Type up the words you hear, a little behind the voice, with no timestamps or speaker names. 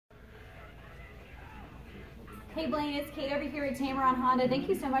Hey Blaine, it's Kate over here at Tameron Honda. Thank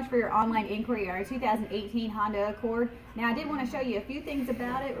you so much for your online inquiry on our 2018 Honda Accord. Now I did want to show you a few things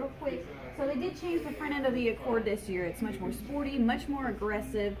about it real quick. So they did change the front end of the Accord this year. It's much more sporty, much more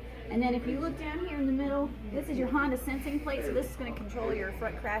aggressive. And then if you look down here in the middle, this is your Honda sensing plate. So this is going to control your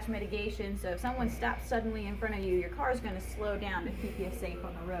front crash mitigation. So if someone stops suddenly in front of you, your car is going to slow down to keep you safe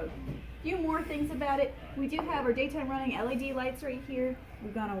on the road. A few more things about it. We do have our daytime running LED lights right here.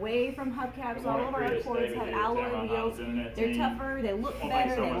 We've gone away from hubcaps. All of our Accords have alloy wheels. They're tougher, they look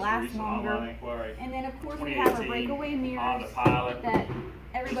better, they last longer. And then of course we have our breakaway mirrors that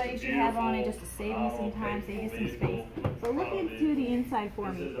everybody should have on it just to save you some time, save you some space. So look into the inside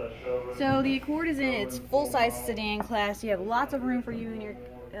for me. So the Accord is in its full-size sedan class. You have lots of room for you and your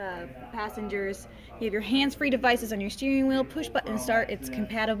passengers. You have your hands-free devices on your steering wheel, push button start. It's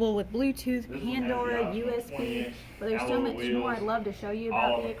compatible with Bluetooth, Pandora, USB, but there's so much more I'd love to show you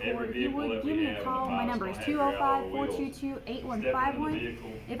about the Accord. If you would, give me a call. My number is 205-422-8151.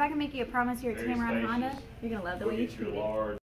 If I can make you a promise here at Tameron Honda, you're going to love the way you treat it.